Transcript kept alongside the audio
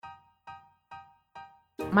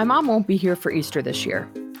My mom won't be here for Easter this year.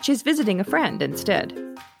 She's visiting a friend instead.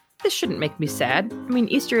 This shouldn't make me sad. I mean,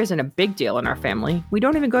 Easter isn't a big deal in our family. We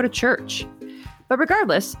don't even go to church. But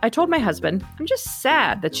regardless, I told my husband, I'm just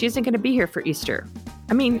sad that she isn't going to be here for Easter.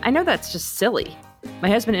 I mean, I know that's just silly. My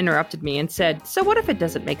husband interrupted me and said, so what if it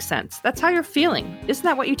doesn't make sense? That's how you're feeling. Isn't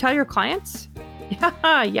that what you tell your clients?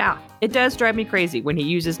 Yeah, it does drive me crazy when he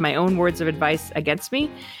uses my own words of advice against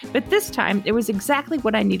me, but this time it was exactly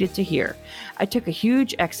what I needed to hear. I took a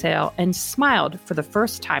huge exhale and smiled for the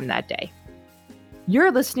first time that day.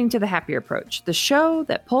 You're listening to The Happy Approach, the show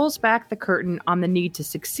that pulls back the curtain on the need to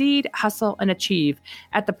succeed, hustle, and achieve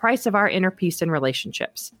at the price of our inner peace and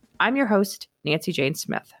relationships. I'm your host, Nancy Jane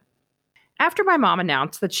Smith. After my mom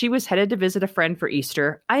announced that she was headed to visit a friend for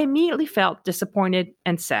Easter, I immediately felt disappointed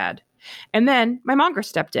and sad. And then my monger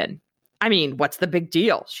stepped in. I mean, what's the big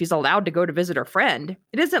deal? She's allowed to go to visit her friend.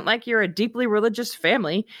 It isn't like you're a deeply religious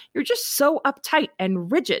family. You're just so uptight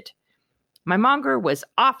and rigid. My monger was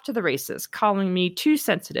off to the races, calling me too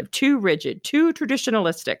sensitive, too rigid, too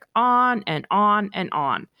traditionalistic, on and on and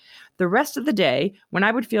on. The rest of the day, when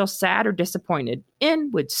I would feel sad or disappointed, in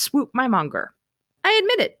would swoop my monger. I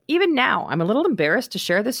admit it, even now, I'm a little embarrassed to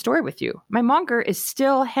share this story with you. My monger is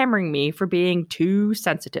still hammering me for being too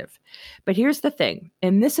sensitive. But here's the thing,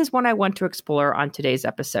 and this is what I want to explore on today's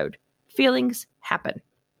episode. Feelings happen.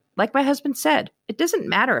 Like my husband said, it doesn't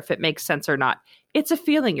matter if it makes sense or not. It's a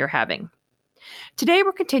feeling you're having. Today,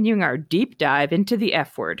 we're continuing our deep dive into the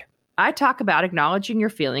F word. I talk about acknowledging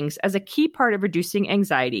your feelings as a key part of reducing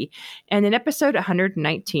anxiety, and in episode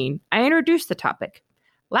 119, I introduced the topic.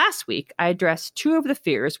 Last week, I addressed two of the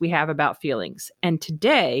fears we have about feelings, and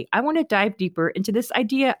today I want to dive deeper into this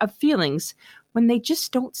idea of feelings when they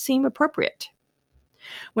just don't seem appropriate.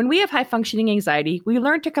 When we have high-functioning anxiety, we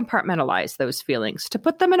learn to compartmentalize those feelings, to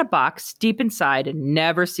put them in a box deep inside and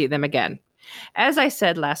never see them again. As I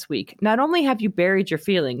said last week, not only have you buried your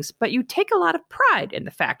feelings, but you take a lot of pride in the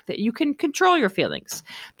fact that you can control your feelings,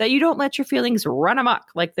 that you don't let your feelings run amok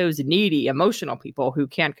like those needy, emotional people who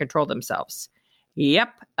can't control themselves. Yep,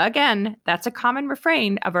 again, that's a common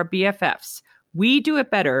refrain of our BFFs. We do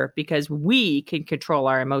it better because we can control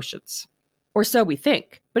our emotions. Or so we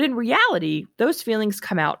think. But in reality, those feelings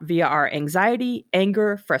come out via our anxiety,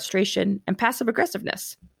 anger, frustration, and passive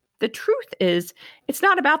aggressiveness. The truth is, it's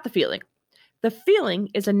not about the feeling. The feeling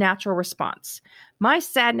is a natural response. My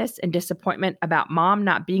sadness and disappointment about mom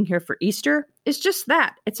not being here for Easter is just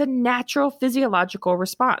that. It's a natural physiological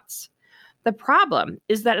response. The problem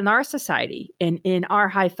is that in our society and in our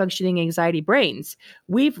high-functioning anxiety brains,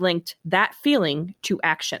 we've linked that feeling to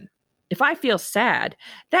action. If I feel sad,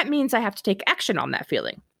 that means I have to take action on that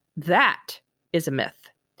feeling. That is a myth.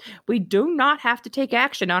 We do not have to take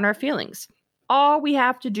action on our feelings. All we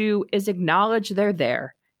have to do is acknowledge they're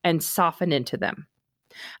there and soften into them.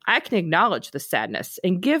 I can acknowledge the sadness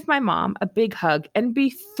and give my mom a big hug and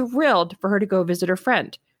be thrilled for her to go visit her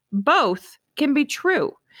friend. Both can be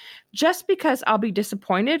true. Just because I'll be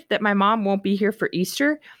disappointed that my mom won't be here for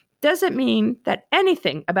Easter doesn't mean that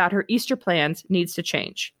anything about her Easter plans needs to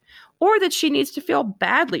change, or that she needs to feel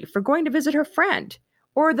badly for going to visit her friend,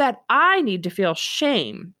 or that I need to feel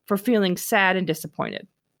shame for feeling sad and disappointed.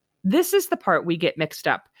 This is the part we get mixed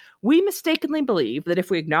up. We mistakenly believe that if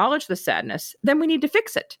we acknowledge the sadness, then we need to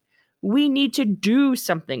fix it. We need to do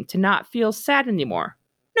something to not feel sad anymore.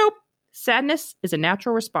 Nope. Sadness is a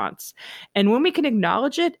natural response. And when we can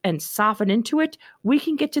acknowledge it and soften into it, we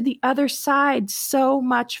can get to the other side so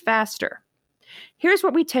much faster. Here's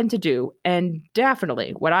what we tend to do, and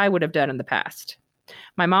definitely what I would have done in the past.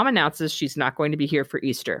 My mom announces she's not going to be here for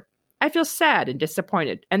Easter. I feel sad and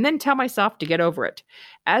disappointed, and then tell myself to get over it.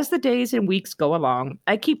 As the days and weeks go along,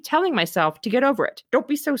 I keep telling myself to get over it. Don't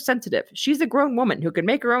be so sensitive. She's a grown woman who can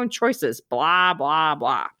make her own choices, blah, blah,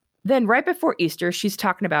 blah. Then right before Easter, she's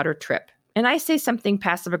talking about her trip. And I say something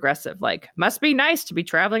passive-aggressive like, must be nice to be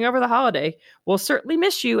traveling over the holiday. We'll certainly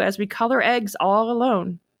miss you as we color eggs all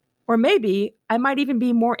alone. Or maybe I might even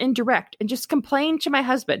be more indirect and just complain to my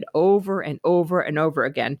husband over and over and over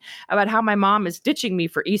again about how my mom is ditching me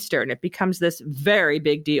for Easter and it becomes this very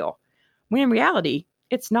big deal. When in reality,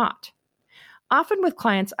 it's not. Often with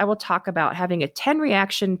clients, I will talk about having a 10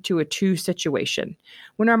 reaction to a 2 situation.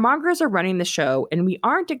 When our mongers are running the show and we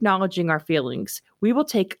aren't acknowledging our feelings, we will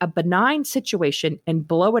take a benign situation and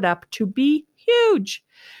blow it up to be huge.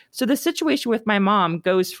 So the situation with my mom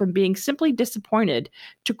goes from being simply disappointed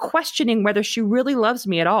to questioning whether she really loves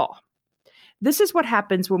me at all. This is what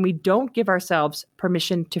happens when we don't give ourselves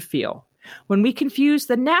permission to feel. When we confuse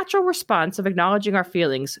the natural response of acknowledging our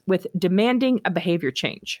feelings with demanding a behavior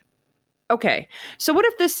change. Okay, so what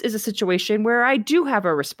if this is a situation where I do have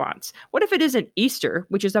a response? What if it isn't Easter,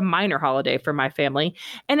 which is a minor holiday for my family,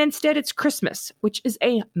 and instead it's Christmas, which is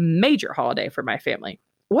a major holiday for my family?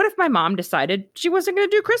 What if my mom decided she wasn't going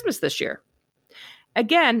to do Christmas this year?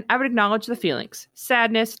 Again, I would acknowledge the feelings: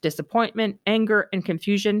 sadness, disappointment, anger, and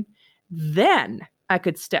confusion. Then I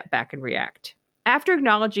could step back and react. After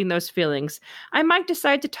acknowledging those feelings, I might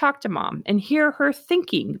decide to talk to mom and hear her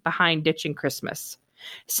thinking behind ditching Christmas.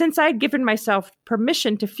 Since I'd given myself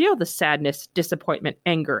permission to feel the sadness, disappointment,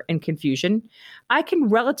 anger, and confusion, I can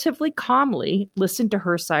relatively calmly listen to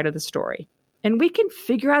her side of the story. And we can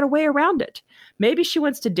figure out a way around it. Maybe she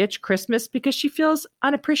wants to ditch Christmas because she feels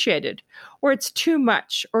unappreciated, or it's too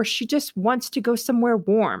much, or she just wants to go somewhere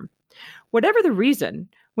warm. Whatever the reason,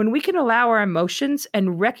 when we can allow our emotions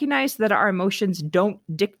and recognize that our emotions don't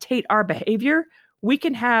dictate our behavior, we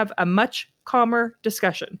can have a much calmer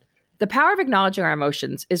discussion. The power of acknowledging our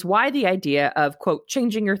emotions is why the idea of, quote,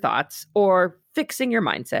 changing your thoughts or fixing your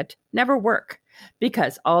mindset never work.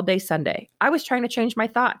 Because all day Sunday, I was trying to change my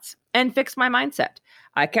thoughts and fix my mindset.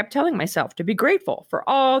 I kept telling myself to be grateful for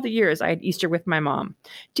all the years I had Easter with my mom,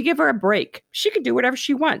 to give her a break. She could do whatever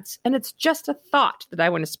she wants, and it's just a thought that I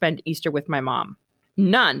want to spend Easter with my mom.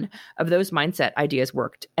 None of those mindset ideas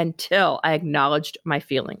worked until I acknowledged my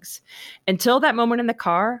feelings. Until that moment in the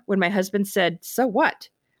car when my husband said, "So what?"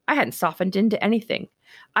 I hadn't softened into anything.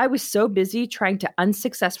 I was so busy trying to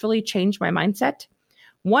unsuccessfully change my mindset.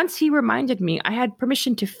 Once he reminded me I had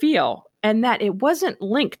permission to feel and that it wasn't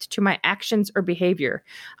linked to my actions or behavior,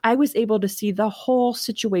 I was able to see the whole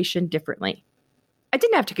situation differently. I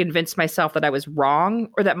didn't have to convince myself that I was wrong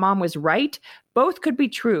or that mom was right. Both could be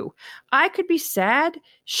true. I could be sad,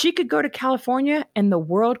 she could go to California, and the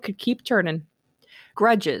world could keep turning.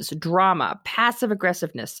 Grudges, drama, passive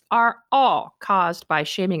aggressiveness are all caused by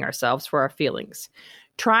shaming ourselves for our feelings,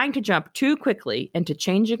 trying to jump too quickly into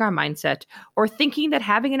changing our mindset, or thinking that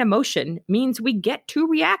having an emotion means we get to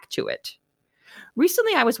react to it.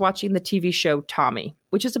 Recently, I was watching the TV show Tommy,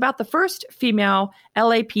 which is about the first female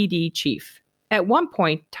LAPD chief. At one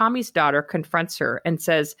point, Tommy's daughter confronts her and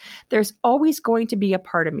says, "There's always going to be a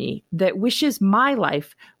part of me that wishes my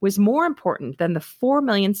life was more important than the 4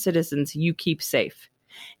 million citizens you keep safe.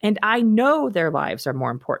 And I know their lives are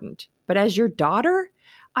more important. But as your daughter,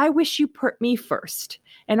 I wish you put me first.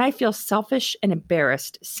 And I feel selfish and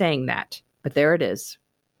embarrassed saying that. But there it is."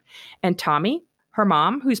 And Tommy, her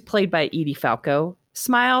mom, who's played by Edie Falco,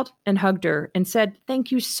 smiled and hugged her and said, "Thank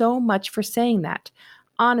you so much for saying that.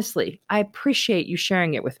 Honestly, I appreciate you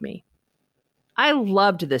sharing it with me." I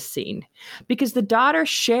loved this scene because the daughter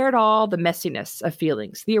shared all the messiness of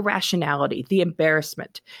feelings, the irrationality, the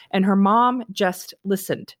embarrassment, and her mom just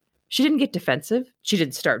listened. She didn't get defensive. She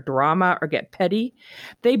didn't start drama or get petty.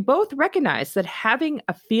 They both recognized that having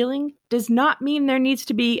a feeling does not mean there needs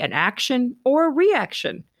to be an action or a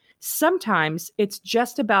reaction. Sometimes it's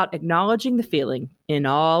just about acknowledging the feeling in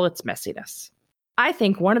all its messiness. I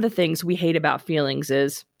think one of the things we hate about feelings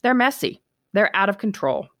is they're messy. They're out of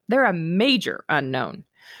control. They're a major unknown.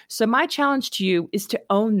 So my challenge to you is to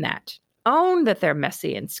own that. Own that they're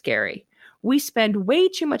messy and scary. We spend way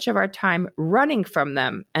too much of our time running from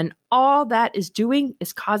them, and all that is doing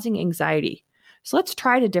is causing anxiety. So let's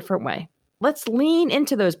try it a different way. Let's lean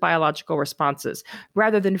into those biological responses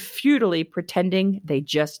rather than futilely pretending they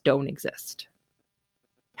just don't exist.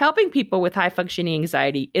 Helping people with high-functioning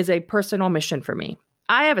anxiety is a personal mission for me.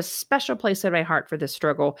 I have a special place in my heart for this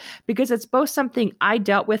struggle because it's both something I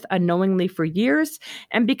dealt with unknowingly for years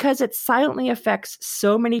and because it silently affects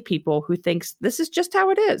so many people who thinks this is just how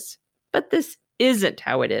it is. But this isn't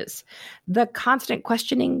how it is. The constant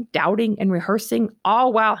questioning, doubting, and rehearsing,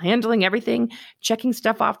 all while handling everything, checking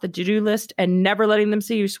stuff off the to-do list, and never letting them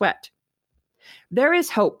see you sweat. There is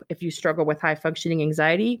hope if you struggle with high-functioning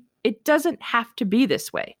anxiety. It doesn't have to be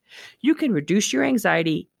this way. You can reduce your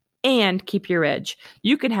anxiety and keep your edge.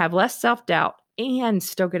 You can have less self-doubt and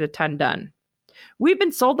still get a ton done. We've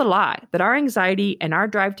been sold the lie that our anxiety and our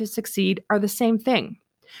drive to succeed are the same thing.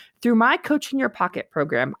 Through my Coach in Your Pocket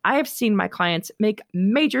program, I have seen my clients make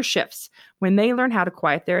major shifts when they learn how to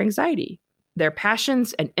quiet their anxiety. Their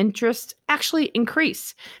passions and interests actually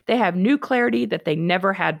increase. They have new clarity that they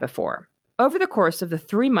never had before. Over the course of the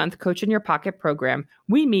 3-month Coach in Your Pocket program,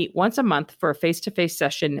 we meet once a month for a face-to-face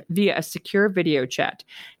session via a secure video chat.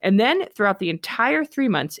 And then throughout the entire 3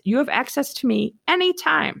 months, you have access to me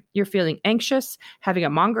anytime you're feeling anxious, having a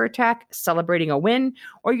monger attack, celebrating a win,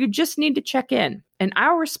 or you just need to check in. And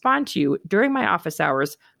I'll respond to you during my office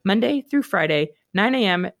hours, Monday through Friday, 9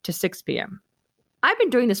 a.m. to 6 p.m. I've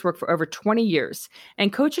been doing this work for over 20 years,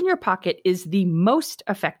 and Coach in Your Pocket is the most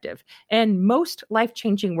effective and most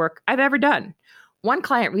life-changing work I've ever done. One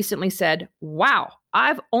client recently said, "Wow,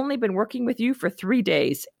 I've only been working with you for 3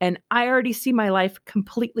 days, and I already see my life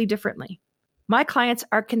completely differently." My clients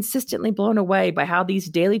are consistently blown away by how these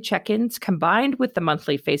daily check-ins combined with the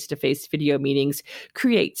monthly face-to-face video meetings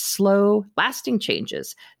create slow, lasting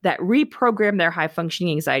changes that reprogram their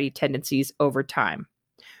high-functioning anxiety tendencies over time.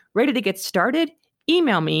 Ready to get started?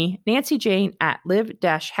 Email me,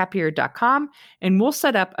 nancykjane@live-happier.com, and we'll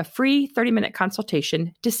set up a free 30-minute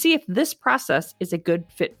consultation to see if this process is a good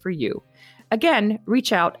fit for you. Again,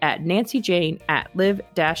 reach out at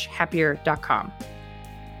nancykjane@live-happier.com.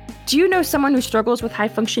 Do you know someone who struggles with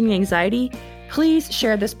high-functioning anxiety? Please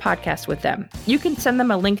share this podcast with them. You can send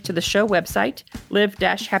them a link to the show website,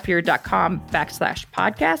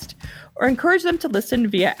 live-happier.com/podcast, or encourage them to listen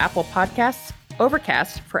via Apple Podcasts,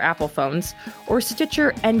 Overcast for Apple phones, or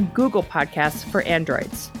Stitcher and Google Podcasts for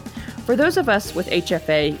Androids. For those of us with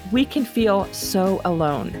HFA, we can feel so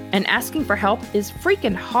alone, and asking for help is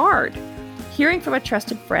freaking hard. Hearing from a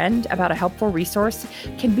trusted friend about a helpful resource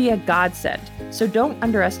can be a godsend, so don't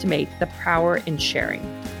underestimate the power in sharing.